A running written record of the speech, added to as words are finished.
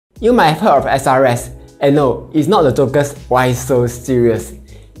You might have heard of SRS, and no, it's not the jokers why so serious.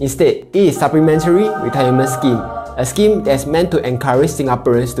 Instead, it is Supplementary Retirement Scheme, a scheme that's meant to encourage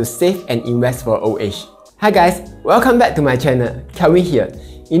Singaporeans to save and invest for old age. Hi guys, welcome back to my channel, Kelvin here.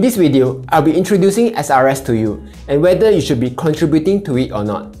 In this video, I'll be introducing SRS to you and whether you should be contributing to it or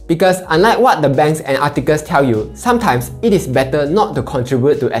not. Because unlike what the banks and articles tell you, sometimes it is better not to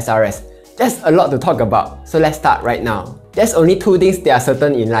contribute to SRS. There's a lot to talk about, so let's start right now. There's only two things that are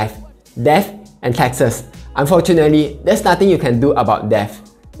certain in life: death and taxes. Unfortunately, there's nothing you can do about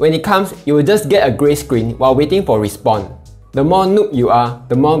death. When it comes, you will just get a grey screen while waiting for respawn. The more noob you are,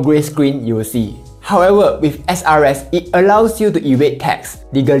 the more grey screen you will see. However, with SRS, it allows you to evade tax,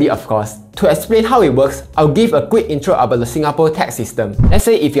 legally of course. To explain how it works, I'll give a quick intro about the Singapore tax system. Let's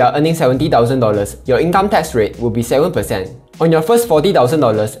say if you are earning $70,000, your income tax rate will be 7%. On your first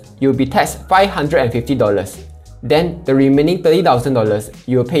 $40,000, you'll be taxed $550. Then, the remaining $30,000,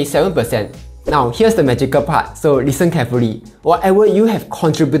 you'll pay 7%. Now, here's the magical part, so listen carefully. Whatever you have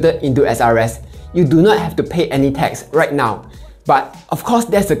contributed into SRS, you do not have to pay any tax right now. But, of course,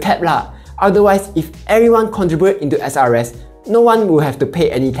 there's a cap lah. Otherwise, if everyone contribute into SRS, no one will have to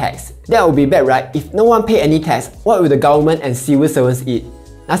pay any tax. That would be bad, right? If no one pay any tax, what will the government and civil servants eat?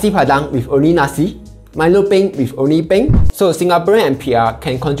 Nasi Padang with only nasi? Milo peng with only peng? So Singaporean and PR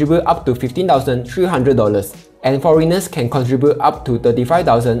can contribute up to $15,300 and foreigners can contribute up to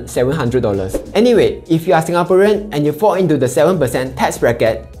 $35,700. Anyway, if you are Singaporean and you fall into the 7% tax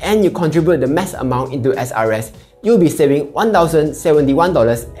bracket and you contribute the max amount into SRS, you'll be saving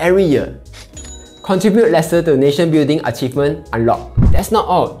 $1,071 every year. Contribute lesser to nation building achievement unlocked. That's not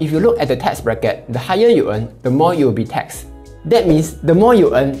all. If you look at the tax bracket, the higher you earn, the more you will be taxed. That means the more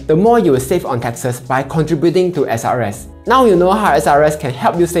you earn, the more you will save on taxes by contributing to SRS. Now you know how SRS can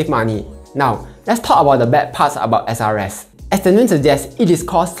help you save money. Now, let's talk about the bad parts about SRS. As the name suggests, it is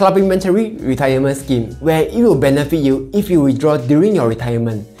called Supplementary Retirement Scheme, where it will benefit you if you withdraw during your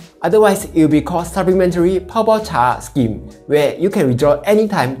retirement. Otherwise, it will be called Supplementary Pao Cha Scheme, where you can withdraw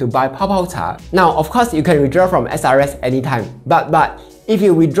anytime to buy Pao Cha. Now, of course, you can withdraw from SRS anytime, but if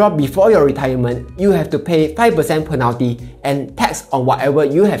you withdraw before your retirement, you have to pay 5% penalty and tax on whatever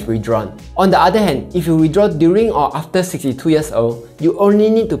you have withdrawn. On the other hand, if you withdraw during or after 62 years old, you only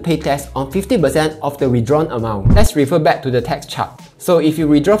need to pay tax on 50% of the withdrawn amount. Let's refer back to the tax chart. So if you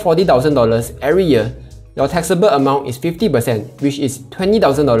withdraw $40,000 every year, your taxable amount is 50%, which is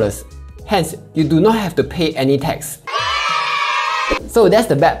 $20,000. Hence, you do not have to pay any tax. So that's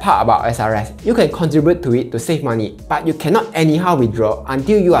the bad part about SRS. You can contribute to it to save money, but you cannot anyhow withdraw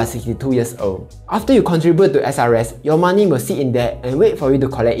until you are 62 years old. After you contribute to SRS, your money will sit in there and wait for you to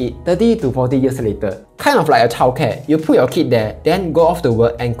collect it 30 to 40 years later. Kind of like a childcare. You put your kid there, then go off to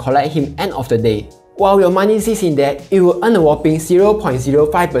work and collect him end of the day. While your money sits in there, it will earn a whopping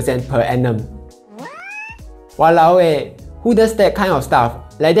 0.05% per annum. Walao eh, who does that kind of stuff?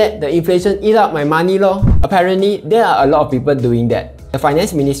 Like that, the inflation eat up my money lor. Apparently, there are a lot of people doing that. The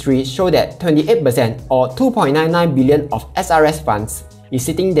Finance Ministry showed that 28% or 2.99 billion of SRS funds is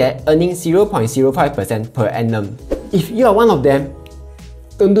sitting there earning 0.05% per annum. If you are one of them,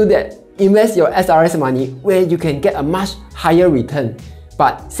 don't do that. Invest your SRS money where you can get a much higher return.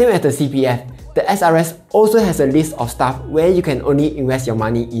 But same as the CPF, the SRS also has a list of stuff where you can only invest your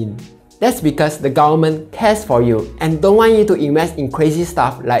money in. That's because the government cares for you and don't want you to invest in crazy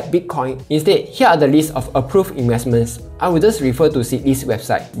stuff like Bitcoin. Instead, here are the list of approved investments. I will just refer to this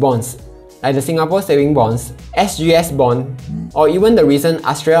website. Bonds, like the Singapore Saving Bonds, SGS Bond, or even the recent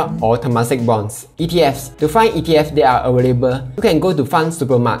Australia or Temasek Bonds. ETFs. To find ETFs that are available, you can go to Fund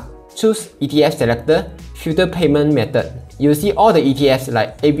Supermart, choose ETF Selector, Filter Payment Method. You'll see all the ETFs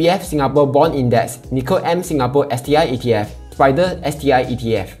like ABF Singapore Bond Index, Nickel M Singapore STI ETF, Spider STI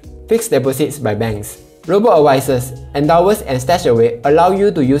ETF. Fixed deposits by banks. ROBOADVISORS, endowers and stashaway allow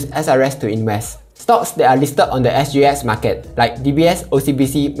you to use SRS to invest. Stocks that are listed on the SGX market like DBS,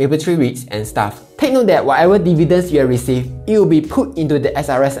 OCBC, Mapletree REITs and stuff. Take note that whatever dividends you have received, it will be put into the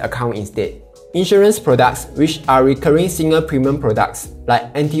SRS account instead. Insurance products, which are recurring single premium products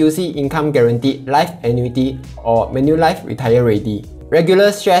like NTUC Income Guaranteed Life Annuity or Manulife Retire Ready.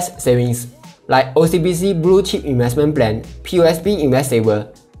 Regular shares savings like OCBC Blue Chip Investment Plan, POSB Invest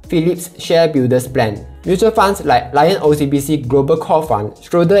Saver, Philips Share Builders Plan. Mutual funds like Lion OCBC Global Core Fund,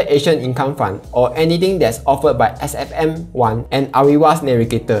 Schroder Asian Income Fund, or anything that's offered by SFM1 and Aviva's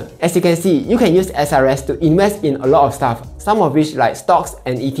Navigator. As you can see, you can use SRS to invest in a lot of stuff, some of which like stocks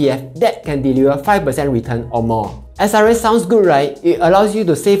and ETF that can deliver 5% return or more. SRS sounds good, right? It allows you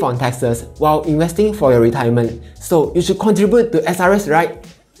to save on taxes while investing for your retirement. So you should contribute to SRS, right?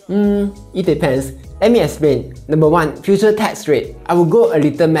 It depends. Let me explain. Number 1, future tax rate. I will go a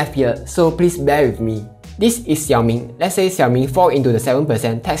little math here, so please bear with me. This is Xiaoming. Let's say Xiaoming fall into the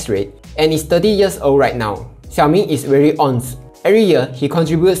 7% tax rate and is 30 years old right now. Xiaoming is very honest. Every year, he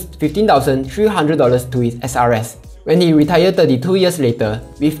contributes $15,300 to his SRS. When he retired 32 years later,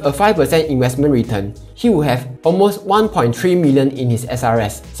 with a 5% investment return, he will have almost 1.3 million in his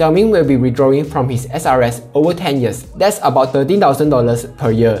SRS. Xiaoming will be withdrawing from his SRS over 10 years. That's about $13,000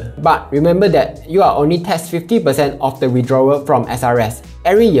 per year. But remember that you are only taxed 50% of the withdrawal from SRS.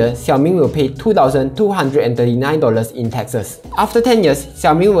 Every year, Xiaoming will pay $2,239 in taxes. After 10 years,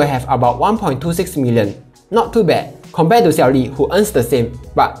 Xiaoming will have about 1.26 million. Not too bad. Compared to Xiao Li, who earns the same,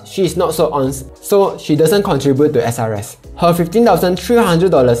 but she is not so honest, so she doesn't contribute to SRS. Her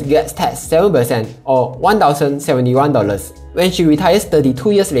 $15,300 gets taxed 7% or $1,071. When she retires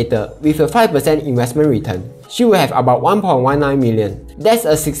 32 years later with a 5% investment return, she will have about 1.19 million. That's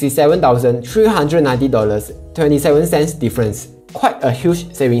a $67,390, 27 cents difference. Quite a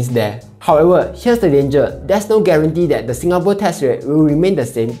huge savings there. However, here's the danger. There's no guarantee that the Singapore tax rate will remain the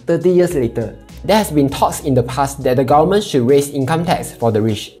same 30 years later. There has been talks in the past that the government should raise income tax for the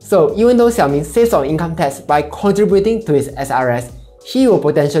rich. So even though Xiaoming saves on income tax by contributing to his SRS, he will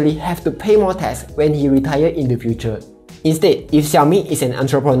potentially have to pay more tax when he retires in the future. Instead, if Xiaoming is an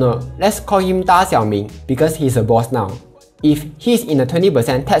entrepreneur, let's call him Da Xiaoming because he's a boss now. If he's in a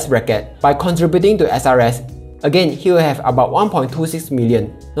 20% tax bracket by contributing to SRS, again, he will have about 1.26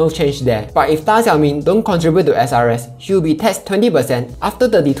 million, no change there. But if Da Xiaoming don't contribute to SRS, he will be taxed 20%. After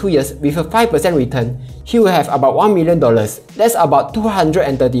 32 years with a 5% return, he will have about $1 million. That's about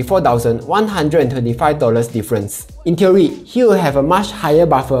 $234,125 difference. In theory, he will have a much higher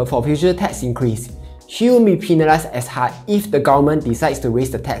buffer for future tax increase. He will be penalized as hard if the government decides to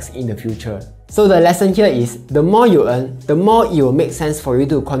raise the tax in the future. So the lesson here is, the more you earn, the more it will make sense for you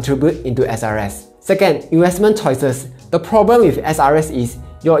to contribute into SRS. Second, investment choices. The problem with SRS is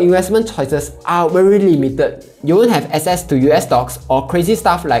your investment choices are very limited. You won't have access to US stocks or crazy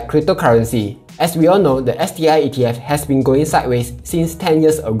stuff like cryptocurrency. As we all know, the STI ETF has been going sideways since 10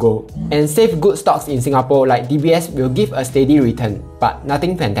 years ago. And safe good stocks in Singapore like DBS will give a steady return, but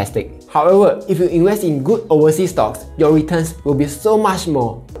nothing fantastic. However, if you invest in good overseas stocks, your returns will be so much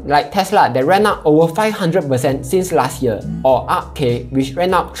more. Like Tesla that ran up over 500% since last year, or ARK which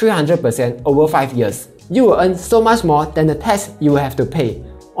ran up 300% over 5 years. You will earn so much more than the tax you will have to pay.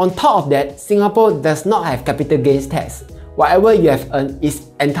 On top of that, Singapore does not have capital gains tax. Whatever you have earned is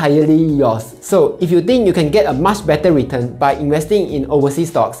entirely yours. So if you think you can get a much better return by investing in overseas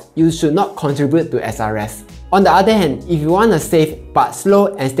stocks, you should not contribute to SRS. On the other hand, if you want a safe but slow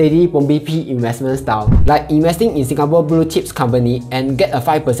and steady POMBP investment style, like investing in Singapore blue chips company and get a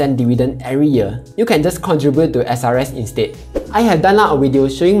 5% dividend every year, you can just contribute to SRS instead. I have done out a video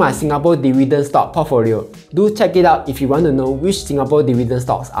showing my Singapore dividend stock portfolio. Do check it out if you want to know which Singapore dividend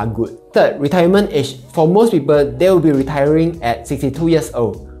stocks are good. Third, retirement age. For most people, they will be retiring at 62 years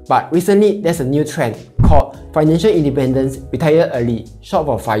old. But recently, there's a new trend called financial independence, retire early, short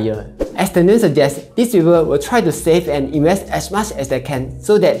for FIRE. As the name suggests, these people will try to save and invest as much as they can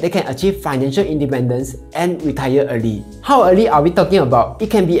so that they can achieve financial independence and retire early. How early are we talking about?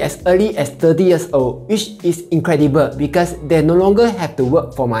 It can be as early as 30 years old, which is incredible because they no longer have to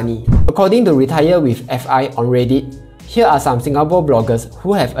work for money. According to Retire with FI on Reddit, here are some Singapore bloggers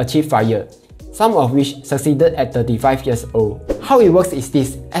who have achieved FIRE, some of which succeeded at 35 years old. How it works is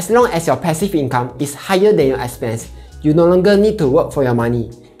this: as long as your passive income is higher than your expense, you no longer need to work for your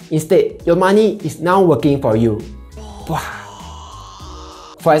money. Instead, your money is now working for you.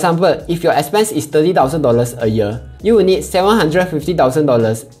 For example, if your expense is $30,000 a year, you will need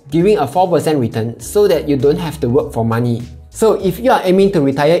 $750,000, giving a 4% return so that you don't have to work for money. So if you are aiming to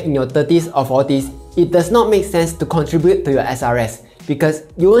retire in your 30s or 40s, it does not make sense to contribute to your SRS because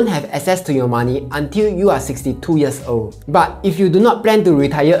you won't have access to your money until you are 62 years old. But if you do not plan to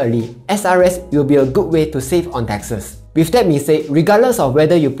retire early, SRS will be a good way to save on taxes. With that being said, regardless of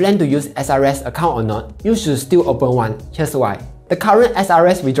whether you plan to use SRS account or not, you should still open one. Here's why. The current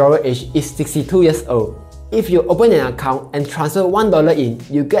SRS withdrawal age is 62 years old. If you open an account and transfer $1 in,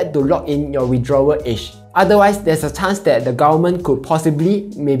 you get to lock in your withdrawal age. Otherwise, there's a chance that the government could possibly,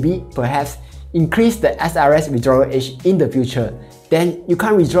 maybe, perhaps, increase the SRS withdrawal age in the future. Then you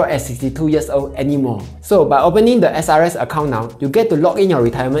can't withdraw at 62 years old anymore. So by opening the SRS account now, you get to lock in your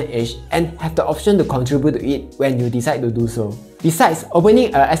retirement age and have the option to contribute to it when you decide to do so. Besides,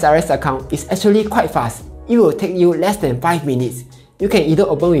 opening a SRS account is actually quite fast. It will take you less than 5 minutes. You can either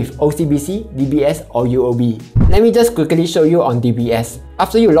open with OCBC, DBS or UOB. Let me just quickly show you on DBS.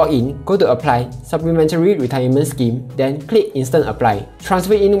 After you log in, go to Apply, Supplementary Retirement Scheme, then click Instant Apply.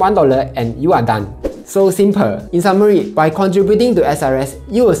 Transfer in $1 and you are done. So simple. In summary, by contributing to SRS,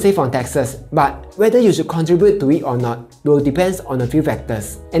 you will save on taxes, but whether you should contribute to it or not will depend on a few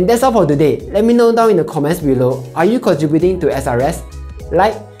factors. And that's all for today. Let me know down in the comments below, are you contributing to SRS?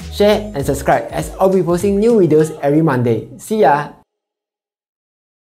 Like, share and subscribe as I'll be posting new videos every Monday. See ya!